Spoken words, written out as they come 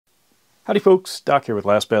Howdy folks, Doc here with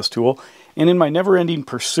Last Best Tool, and in my never-ending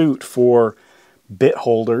pursuit for bit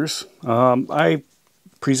holders, I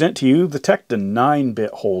present to you the Tekton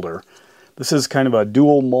 9-bit holder. This is kind of a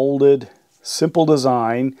dual molded, simple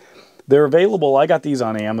design. They're available, I got these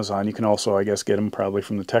on Amazon. You can also, I guess, get them probably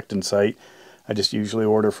from the Tekton site. I just usually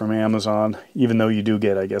order from Amazon, even though you do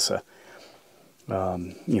get, I guess, a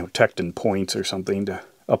Tekton points or something to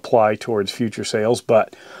apply towards future sales.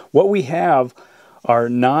 But what we have are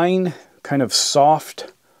 9 kind of softer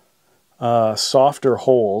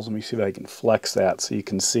holes. Let me see if I can flex that so you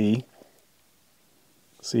can see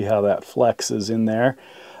how that flexes in there,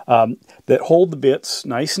 that hold the bits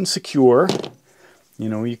nice and secure.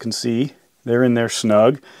 You can see they're in there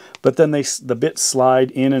snug, but then the bits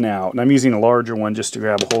slide in and out, and I'm using a larger one just to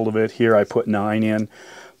grab a hold of it. Here I put 9 in,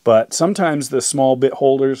 but sometimes the small bit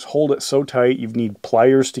holders hold it so tight you need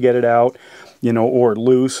pliers to get it out, or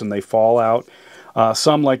loose and they fall out.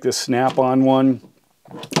 Some, like this snap-on one,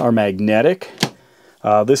 are magnetic.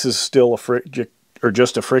 This is still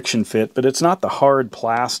just a friction fit, but it's not the hard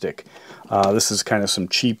plastic. This is kind of some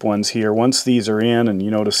cheap ones here. Once these are in, and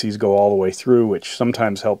you notice these go all the way through, which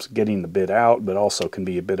sometimes helps getting the bit out, but also can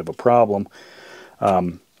be a bit of a problem.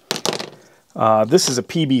 This is a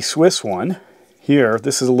PB Swiss one. Here,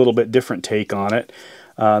 this is a little bit different take on it.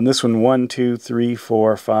 And this one, 1, 2, 3,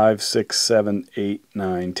 4, 5, 6, 7, 8,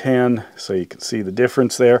 9, 10. So you can see the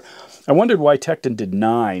difference there. I wondered why Tekton did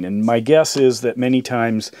 9, and my guess is that many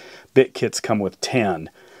times bit kits come with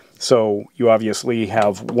 10. So you obviously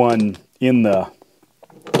have 1 in the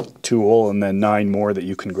tool and then 9 more that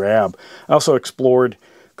you can grab. I also explored,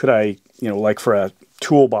 could I, like for a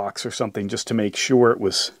toolbox or something, just to make sure it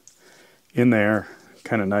was in there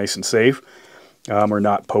kind of nice and safe. Or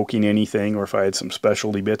not poking anything, or if I had some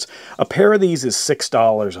specialty bits. A pair of these is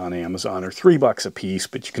 $6 on Amazon, or $3 a piece,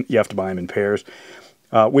 but you have to buy them in pairs,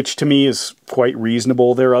 which to me is quite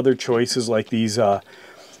reasonable. There are other choices like these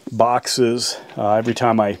boxes. Every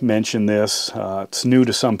time I mention this, it's new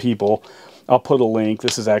to some people. I'll put a link.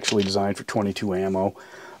 This is actually designed for 22 ammo.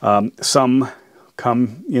 Some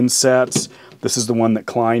come in sets. This is the one that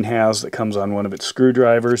Klein has that comes on one of its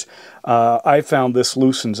screwdrivers. I found this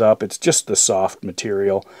loosens up. It's just the soft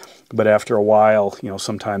material, but after a while,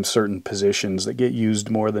 sometimes certain positions that get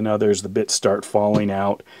used more than others, the bits start falling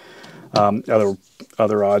out.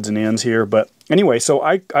 Other odds and ends here, but anyway, so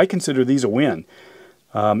I consider these a win.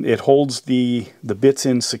 It holds the bits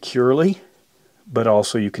in securely, but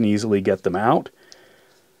also you can easily get them out.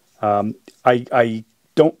 I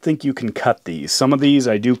don't think you can cut these. Some of these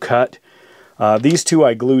I do cut. These two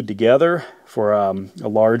I glued together for a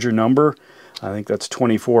larger number. I think that's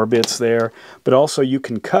 24 bits there. But also you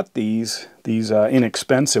can cut these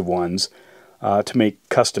inexpensive ones to make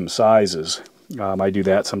custom sizes. I do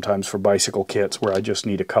that sometimes for bicycle kits where I just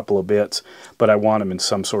need a couple of bits, but I want them in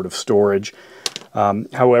some sort of storage.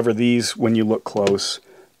 However, these, when you look close,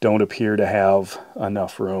 don't appear to have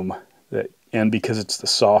enough room. And because it's the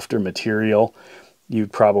softer material, you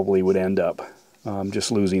probably would end up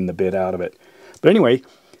just losing the bit out of it. But anyway,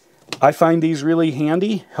 I find these really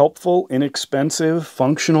handy, helpful, inexpensive,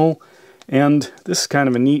 functional, and this is kind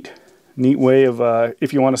of a neat way of,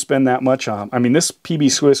 if you want to spend that much on. I mean, this PB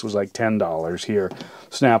Swiss was like $10 here.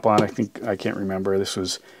 Snap-on, I can't remember. This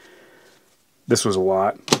was a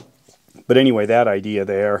lot. But anyway, that idea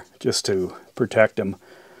there, just to protect them.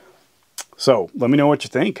 So, let me know what you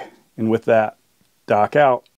think. And with that, Doc out.